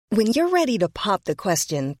When you're ready to pop the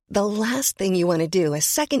question, the last thing you want to do is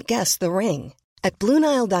second-guess the ring. At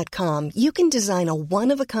BlueNile.com, you can design a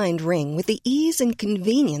one-of-a-kind ring with the ease and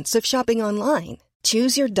convenience of shopping online.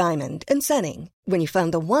 Choose your diamond and setting. When you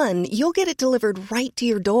find the one, you'll get it delivered right to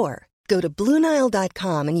your door. Go to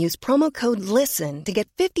BlueNile.com and use promo code LISTEN to get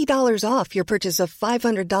 $50 off your purchase of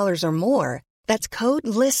 $500 or more. That's code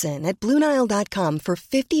LISTEN at BlueNile.com for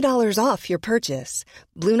 $50 off your purchase.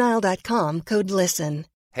 BlueNile.com, code LISTEN.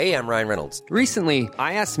 Hey, I'm Ryan Reynolds. Recently,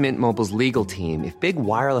 I asked Mint Mobile's legal team if big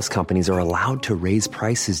wireless companies are allowed to raise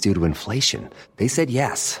prices due to inflation. They said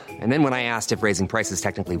yes. And then when I asked if raising prices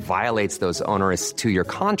technically violates those onerous two-year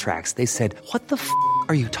contracts, they said, "What the f***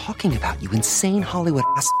 are you talking about, you insane Hollywood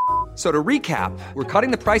ass?" So to recap, we're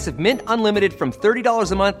cutting the price of Mint Unlimited from $30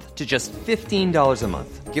 a month to just $15 a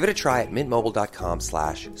month. Give it a try at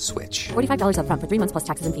mintmobile.com/switch. $45 up front for 3 months plus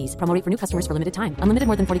taxes and fees. Promo rate for new customers for limited time. Unlimited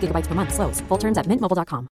more than 40 gigabytes per month. Slows full terms at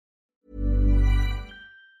mintmobile.com.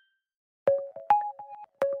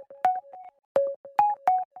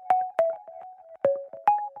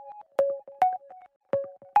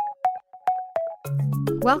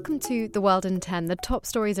 Welcome to The World in 10, the top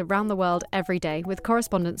stories around the world every day with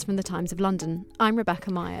correspondents from the Times of London. I'm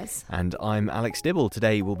Rebecca Myers. And I'm Alex Dibble.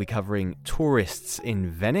 Today we'll be covering tourists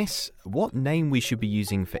in Venice, what name we should be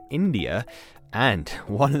using for India, and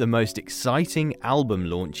one of the most exciting album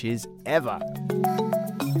launches ever.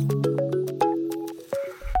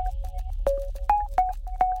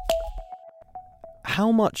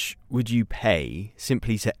 How much would you pay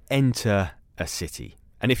simply to enter a city?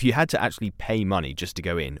 And if you had to actually pay money just to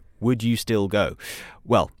go in, would you still go?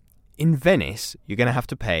 Well, in Venice, you're going to have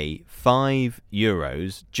to pay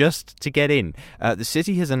 €5 just to get in. The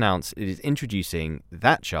city has announced it is introducing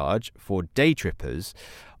that charge for day trippers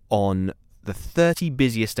on the 30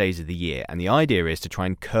 busiest days of the year. And the idea is to try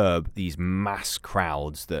and curb these mass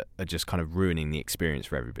crowds that are just kind of ruining the experience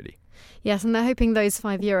for everybody. Yes, and they're hoping those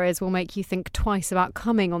 €5 will make you think twice about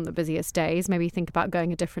coming on the busiest days, maybe think about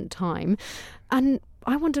going a different time. And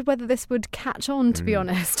I wondered whether this would catch on, to be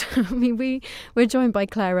honest. I mean, we're joined by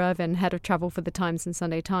Claire Irvin, head of travel for the Times and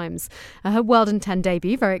Sunday Times. Her World in 10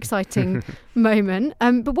 debut, very exciting moment.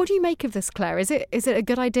 But what do you make of this, Claire? Is it a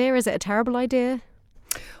good idea? Is it a terrible idea?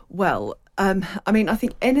 Well, I mean, I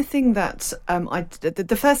think anything that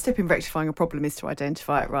the first step in rectifying a problem is to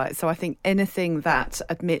identify it, right? So I think anything that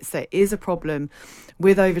admits there is a problem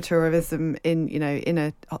with over-tourism in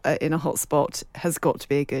a hotspot has got to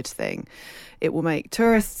be a good thing. It will make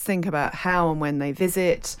tourists think about how and when they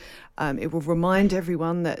visit. It will remind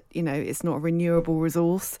everyone that, it's not a renewable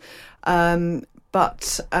resource.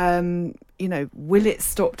 But will it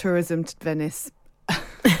stop tourism to Venice?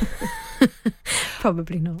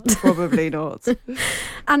 Probably not. Probably not.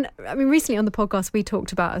 And I mean, recently on the podcast, we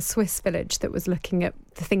talked about a Swiss village that was looking at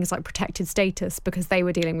the things like protected status because they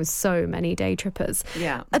were dealing with so many day trippers.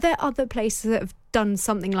 Yeah. Are there other places that have done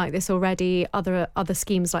something like this already, other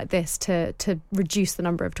schemes like this to reduce the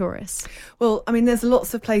number of tourists? Well, I mean, there's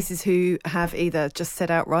lots of places who have either just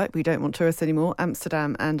said outright, we don't want tourists anymore,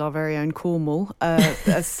 Amsterdam and our very own Cornwall for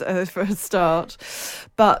a start.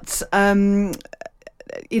 But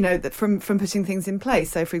from putting things in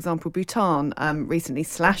place. So, for example, Bhutan recently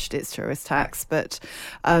slashed its tourist tax, but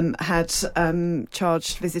had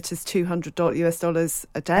charged visitors $200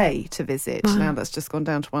 a day to visit. Wow. Now that's just gone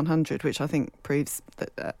down to 100, which I think proves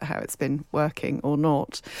that how it's been working or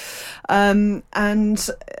not. I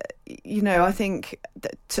think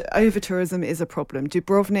that over-tourism is a problem.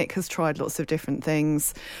 Dubrovnik has tried lots of different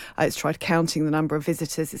things. It's tried counting the number of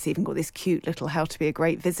visitors. It's even got this cute little How to Be a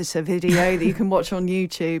Great Visitor video that you can watch on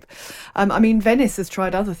YouTube. Venice has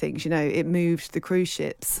tried other things. It moved the cruise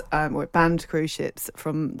ships, or it banned cruise ships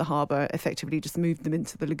from the harbour, effectively just moved them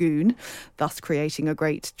into the lagoon, thus creating a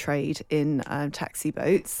great trade in taxi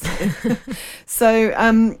boats. So,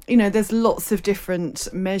 there's lots of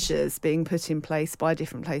different measures being put in place by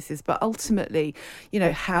different places. But ultimately,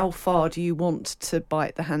 how far do you want to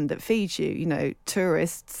bite the hand that feeds you?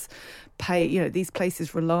 Tourists pay, these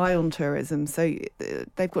places rely on tourism. So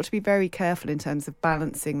they've got to be very careful in terms of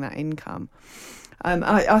balancing that income.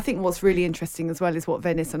 I think what's really interesting as well is what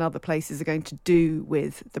Venice and other places are going to do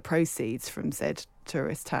with the proceeds from said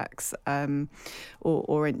tourist tax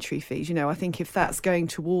or entry fees. I think if that's going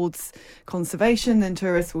towards conservation, then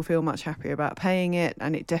tourists will feel much happier about paying it,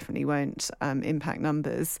 and it definitely won't impact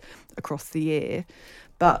numbers across the year.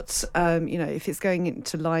 But, if it's going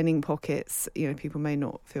into lining pockets, people may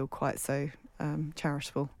not feel quite so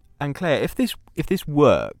charitable. And Claire, if this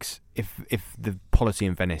works, if the policy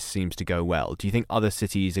in Venice seems to go well, do you think other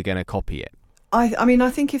cities are going to copy it? I mean, I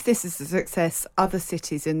think if this is a success, other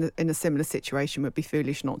cities in a similar situation would be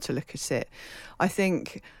foolish not to look at it. I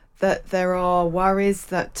think that there are worries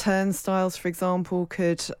that turnstiles, for example,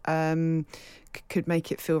 could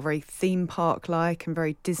make it feel very theme park-like and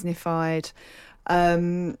very Disneyfied.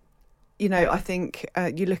 I think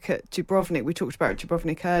you look at Dubrovnik, we talked about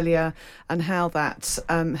Dubrovnik earlier, and how that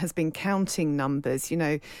has been counting numbers,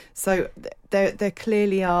 So there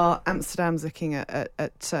clearly are, Amsterdam's looking at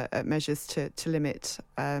measures to limit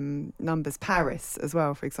numbers, Paris as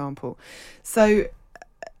well, for example. So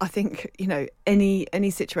I think,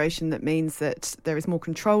 any situation that means that there is more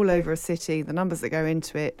control over a city, the numbers that go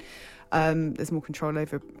into it, there's more control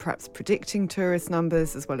over perhaps predicting tourist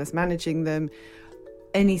numbers as well as managing them.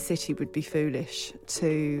 Any city would be foolish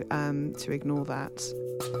to ignore that.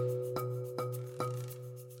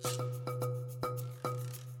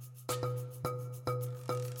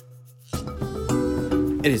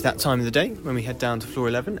 It is that time of the day when we head down to floor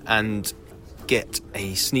 11 and get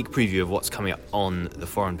a sneak preview of what's coming up on the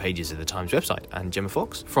foreign pages of the Times website. And Gemma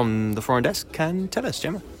Fox from the Foreign Desk can tell us.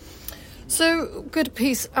 Gemma. So, good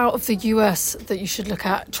piece out of the US that you should look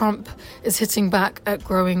at. Trump is hitting back at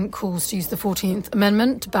growing calls to use the 14th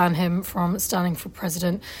Amendment to ban him from standing for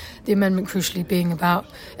president. The amendment crucially being about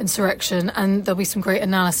insurrection, and there'll be some great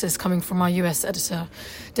analysis coming from our US editor,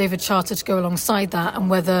 David Charter, to go alongside that, and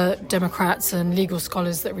whether Democrats and legal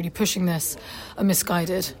scholars that are really pushing this are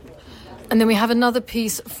misguided. And then we have another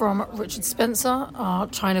piece from Richard Spencer, our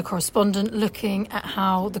China correspondent, looking at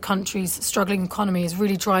how the country's struggling economy is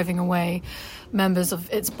really driving away members of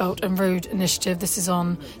its Belt and Road Initiative. This is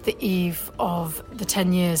on the eve of the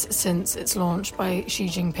 10 years since its launch by Xi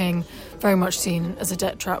Jinping, very much seen as a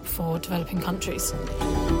debt trap for developing countries.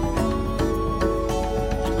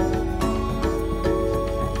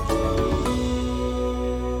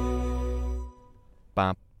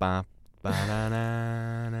 Ba, ba.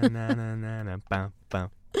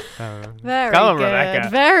 Very Come on, good, Rebecca.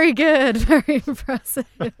 very good, very impressive.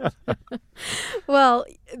 Well,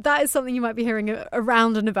 that is something you might be hearing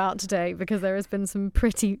around and about today, because there has been some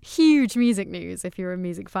pretty huge music news if you're a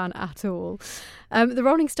music fan at all. The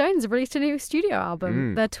Rolling Stones have released a new studio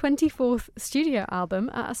album, their 24th studio album,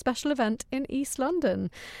 at a special event in East London.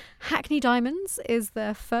 Hackney Diamonds is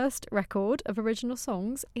their first record of original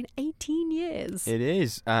songs in 18 years. It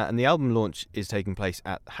is, and the album launch is taking place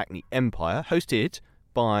at Hackney Empire, hosted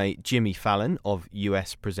by Jimmy Fallon of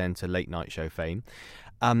US presenter Late Night Show fame.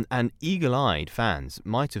 And eagle-eyed fans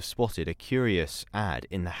might have spotted a curious ad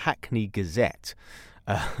in the Hackney Gazette,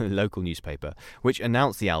 a local newspaper, which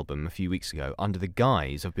announced the album a few weeks ago under the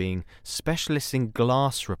guise of being specialists in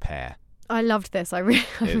glass repair. I loved this. I really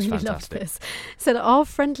loved this. Said, our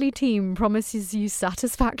friendly team promises you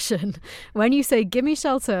satisfaction. When you say, gimme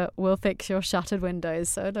shelter, we'll fix your shattered windows.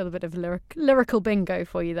 So a little bit of lyrical bingo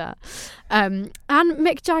for you there. And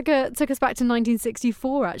Mick Jagger took us back to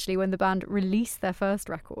 1964, actually, when the band released their first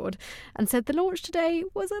record, and said the launch today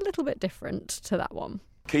was a little bit different to that one.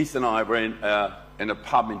 Keith and I were in a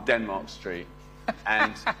pub in Denmark Street,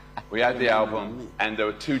 and we had the album, and there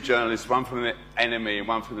were two journalists, one from the NME and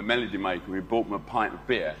one from the Melody Maker. We bought them a pint of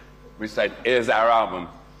beer. We said, here's our album.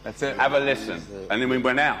 That's it. Have a listen. And then we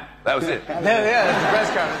went out. That was it. Yeah, that's the press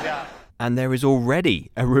conference, yeah. And there is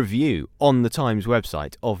already a review on the Times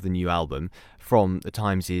website of the new album from the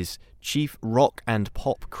Times' chief rock and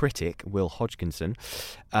pop critic, Will Hodgkinson,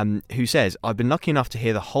 who says, I've been lucky enough to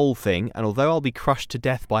hear the whole thing, and although I'll be crushed to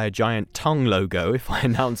death by a giant tongue logo if I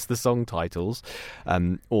announce the song titles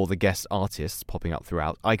or the guest artists popping up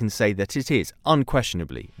throughout, I can say that it is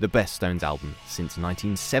unquestionably the best Stones album since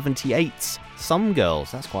 1978. Some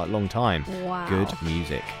Girls, that's quite a long time. Wow. Good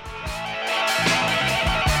music.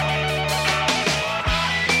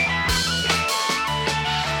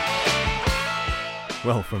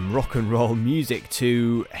 Well, from rock and roll music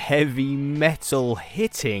to heavy metal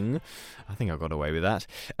hitting, I think I got away with that.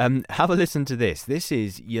 Have a listen to this. This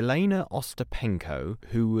is Yelena Ostapenko,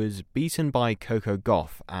 who was beaten by Coco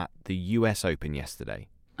Gauff at the US Open yesterday.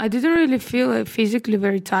 I didn't really feel physically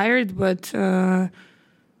very tired, but I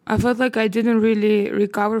felt like I didn't really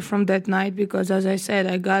recover from that night because, as I said,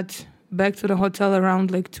 I got back to the hotel around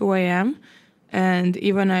like 2 a.m., and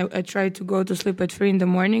even I tried to go to sleep at 3 in the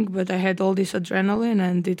morning, but I had all this adrenaline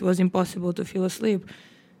and it was impossible to fall asleep.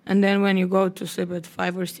 And then when you go to sleep at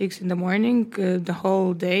 5 or 6 in the morning, the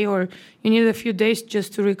whole day, or you need a few days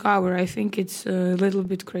just to recover, I think it's a little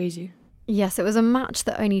bit crazy. Yes, it was a match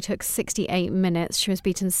that only took 68 minutes. She was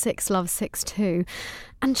beaten 6-love, 6-2.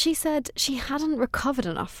 And she said she hadn't recovered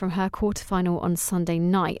enough from her quarterfinal on Sunday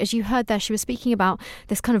night. As you heard there, she was speaking about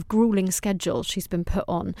this kind of grueling schedule she's been put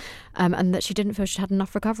on, and that she didn't feel she'd had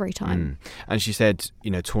enough recovery time. And she said,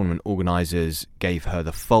 tournament organisers gave her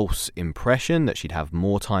the false impression that she'd have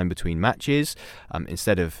more time between matches.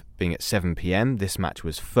 Instead of being at 7 p.m, this match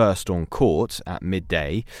was first on court at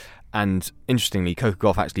midday. And interestingly, Coco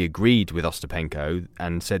Gauff actually agreed with Ostapenko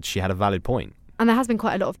and said she had a valid point. And there has been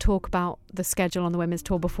quite a lot of talk about the schedule on the women's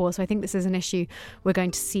tour before, so I think this is an issue we're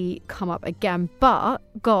going to see come up again. But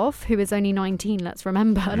Gauff, who is only 19, let's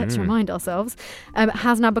remind ourselves,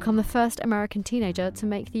 has now become the first American teenager to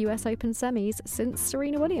make the US Open semis since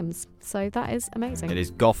Serena Williams. So that is amazing. It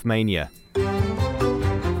is Gauff mania.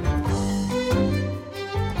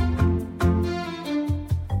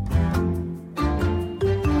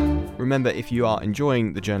 Remember, if you are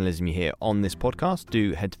enjoying the journalism you hear on this podcast,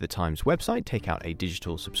 do head to the Times website, take out a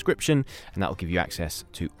digital subscription, and that will give you access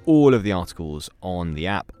to all of the articles on the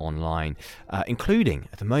app online, including,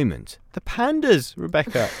 at the moment, the pandas,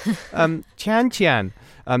 Rebecca. Tian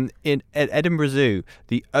at Edinburgh Zoo,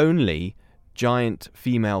 the only giant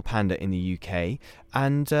female panda in the UK,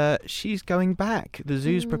 and she's going back. The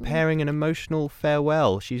zoo's preparing an emotional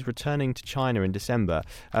farewell. She's returning to China in December,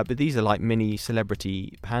 but these are like mini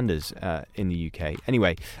celebrity pandas in the UK.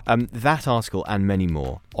 Anyway, that article and many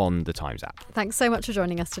more on the Times app. Thanks so much for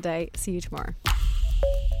joining us today. See you tomorrow.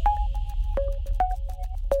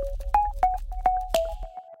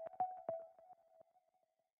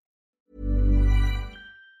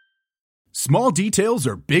 Small details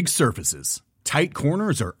are big surfaces. Tight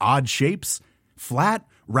corners are odd shapes. Flat,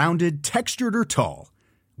 rounded, textured, or tall.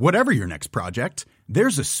 Whatever your next project,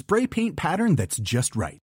 there's a spray paint pattern that's just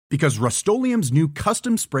right. Because Rust-Oleum's new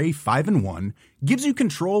Custom Spray 5-in-1 gives you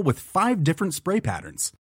control with 5 different spray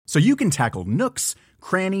patterns. So you can tackle nooks,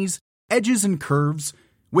 crannies, edges, and curves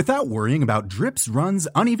without worrying about drips, runs,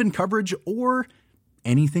 uneven coverage, or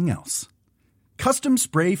anything else. Custom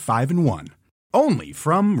Spray 5-in-1. Only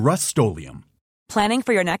from Rust-Oleum. Planning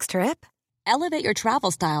for your next trip? Elevate your travel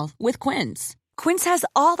style with Quince. Quince has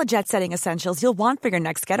all the jet-setting essentials you'll want for your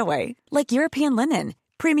next getaway, like European linen,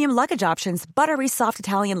 premium luggage options, buttery soft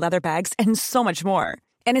Italian leather bags, and so much more.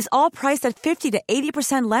 And is all priced at 50 to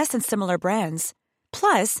 80% less than similar brands.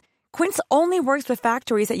 Plus, Quince only works with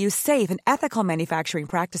factories that use safe and ethical manufacturing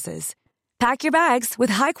practices. Pack your bags with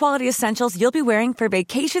high-quality essentials you'll be wearing for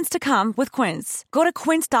vacations to come with Quince. Go to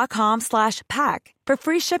quince.com/pack for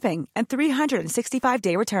free shipping and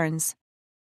 365-day returns.